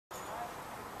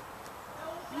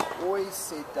always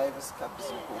said Davis Cup is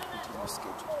important in your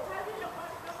schedule.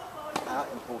 How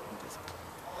important is it?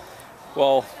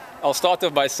 Well, I'll start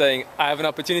off by saying I have an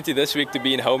opportunity this week to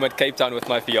be in home at Cape Town with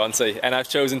my fiance, and I've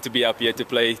chosen to be up here to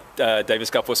play Davis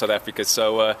Cup for South Africa.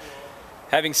 So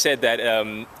having said that,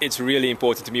 it's really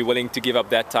important to me, willing to give up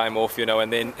that time off, you know.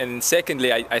 And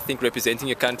secondly, I think representing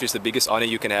your country is the biggest honor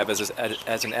you can have as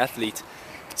an athlete.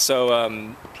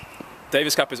 So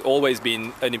Davis Cup has always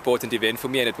been an important event for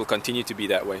me, and it will continue to be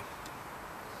that way.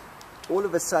 All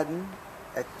of a sudden,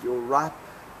 at your ripe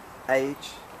age,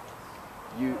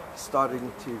 you starting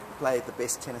to play the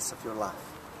best tennis of your life.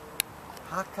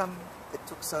 How come it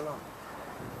took so long?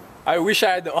 I wish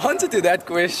I had the answer to that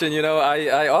question. You know,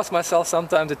 I ask myself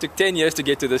sometimes, it took 10 years to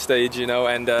get to this stage, you know,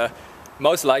 and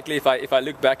most likely if I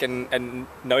look back and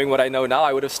knowing what I know now,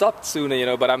 I would have stopped sooner, you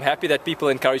know. But I'm happy that people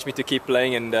encourage me to keep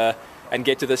playing and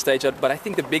get to this stage. But I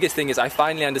think the biggest thing is I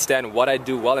finally understand what I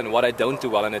do well and what I don't do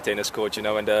well on a tennis court, you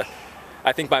know, and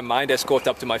I think my mind has caught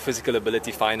up to my physical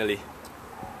ability finally.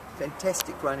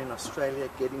 Fantastic run in Australia,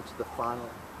 getting to the final,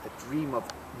 a dream of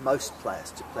most players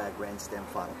to play a Grand Slam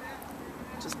final.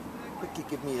 Just quickly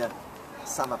give me a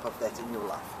sum up of that in your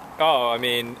life. Oh, I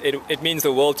mean, it means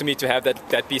the world to me to have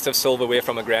that piece of silverware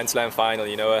from a Grand Slam final,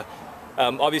 you know.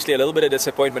 Obviously a little bit of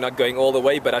disappointment not going all the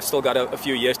way, but I've still got a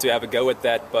few years to have a go at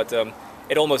that. But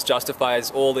it almost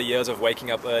justifies all the years of waking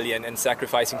up early and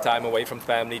sacrificing time away from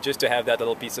family just to have that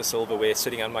little piece of silverware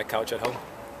sitting on my couch at home.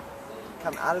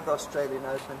 Come out of the Australian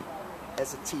Open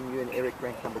as a team, you and Eric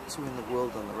ranked number 2 in the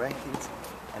world on the rankings,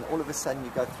 and all of a sudden you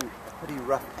go through a pretty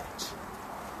rough patch.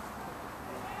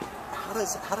 How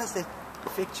does that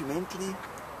affect you mentally?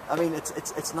 I mean,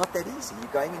 it's not that easy.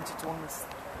 You're going into tournaments,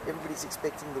 everybody's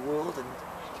expecting the world, and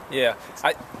yeah,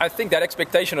 I think that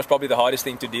expectation was probably the hardest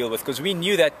thing to deal with, because we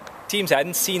knew that teams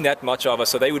hadn't seen that much of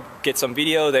us, so they would get some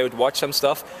video, they would watch some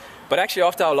stuff. But actually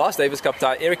after our last Davis Cup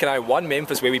tie, Eric and I won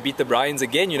Memphis where we beat the Bryans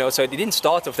again, you know, so it didn't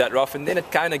start off that rough, and then it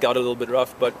kind of got a little bit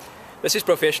rough. But this is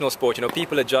professional sport, you know,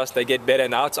 people adjust, they get better,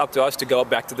 and now it's up to us to go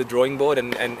back to the drawing board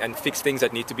and fix things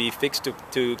that need to be fixed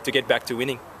to get back to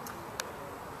winning.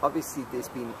 Obviously there's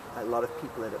been a lot of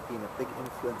people that have been a big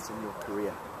influence in your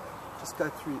career. Just go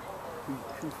through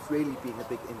who's really been a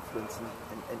big influence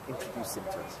and introduce them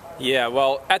to us. Yeah,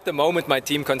 well, at the moment my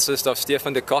team consists of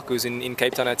Stefan de Kock, who's in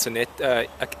Cape Town at the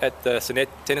Sonet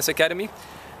Tennis Academy,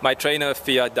 my trainer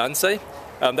Fia Danse.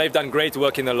 They've done great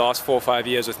work in the last 4 or 5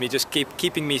 years with me, just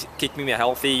keeping me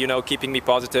healthy, you know, keeping me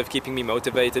positive, keeping me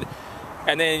motivated.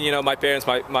 And then, you know, my parents,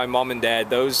 my mom and dad,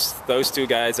 those two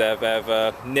guys have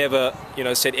never, you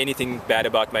know, said anything bad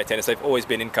about my tennis. They've always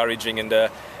been encouraging,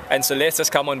 and Celeste has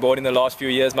come on board in the last few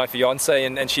years, my fiance,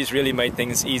 and she's really made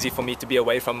things easy for me to be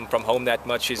away from home that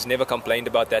much. She's never complained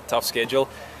about that tough schedule.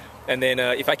 And then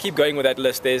if I keep going with that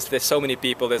list, there's so many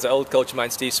people. There's an old coach of mine,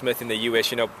 Steve Smith, in the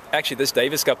US. You know, actually this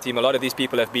Davis Cup team, a lot of these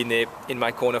people have been there in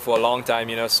my corner for a long time,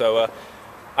 you know, so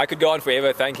I could go on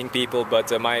forever thanking people,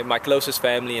 but my closest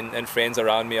family and friends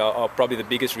around me are probably the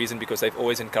biggest reason, because they've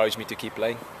always encouraged me to keep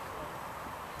playing.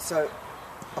 So,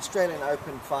 Australian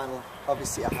Open final,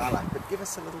 obviously a highlight, but give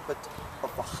us a little bit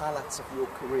of the highlights of your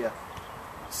career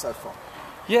so far.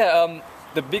 Yeah,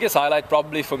 the biggest highlight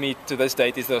probably for me to this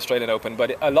date is the Australian Open,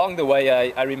 but along the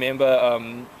way I remember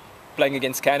playing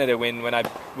against Canada when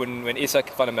Isak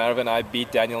van der Merwe and I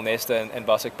beat Daniel Nestor and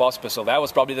Vasek Pospisil. That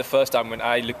was probably the first time when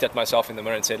I looked at myself in the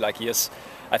mirror and said, like, yes,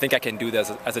 I think I can do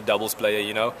this as a doubles player,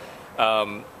 you know.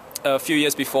 A few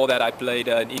years before that, I played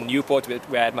in Newport,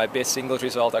 where I had my best singles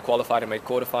result. I qualified and made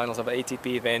quarterfinals of an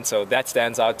ATP event, so that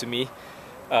stands out to me.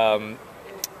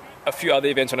 A few other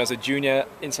events when I was a junior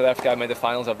in South Africa, I made the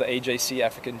finals of the AJC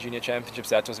African Junior Championships.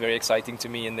 That was very exciting to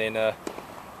me. And then,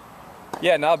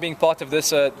 yeah, now being part of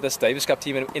this Davis Cup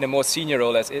team in a more senior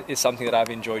role is something that I've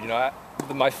enjoyed. You know,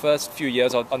 my first few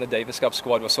years on the Davis Cup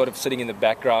squad was sort of sitting in the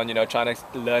background, you know, trying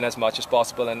to learn as much as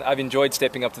possible. And I've enjoyed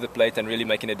stepping up to the plate and really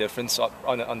making a difference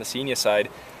on the senior side.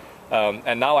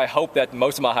 And now I hope that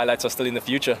most of my highlights are still in the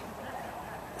future.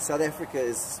 South Africa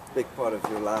is a big part of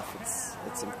your life.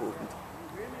 It's important.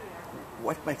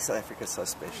 What makes South Africa so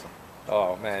special?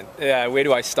 Oh man, yeah. Where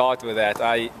do I start with that?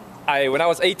 When I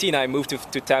was 18, I moved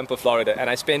to Tampa, Florida, and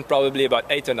I spent probably about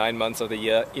 8 or 9 months of the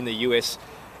year in the US.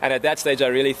 And at that stage, I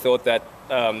really thought that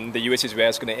the US is where I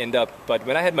was going to end up. But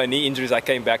when I had my knee injuries, I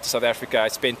came back to South Africa. I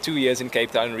spent 2 years in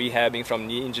Cape Town rehabbing from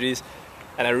knee injuries,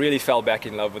 and I really fell back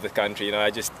in love with the country. You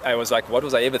know, I was like, what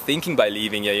was I ever thinking by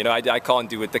leaving here? You know, I can't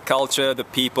do it. The culture, the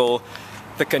people,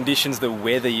 the conditions, the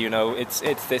weather, you know,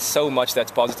 there's so much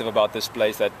that's positive about this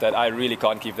place that I really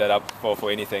can't keep that up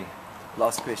for anything.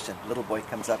 Last question. Little boy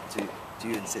comes up to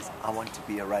you and says, I want to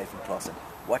be a Raven Klaasen.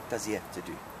 What does he have to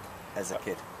do as a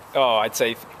kid? Oh, I'd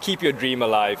say keep your dream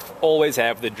alive. Always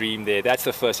have the dream there. That's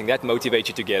the first thing. That motivates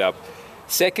you to get up.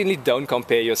 Secondly, don't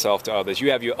compare yourself to others.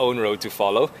 You have your own road to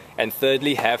follow. And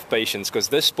thirdly, have patience, because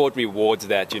this sport rewards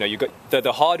that. You got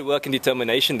the hard work and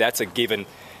determination, that's a given.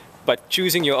 But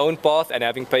choosing your own path and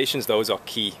having patience, those are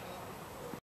key.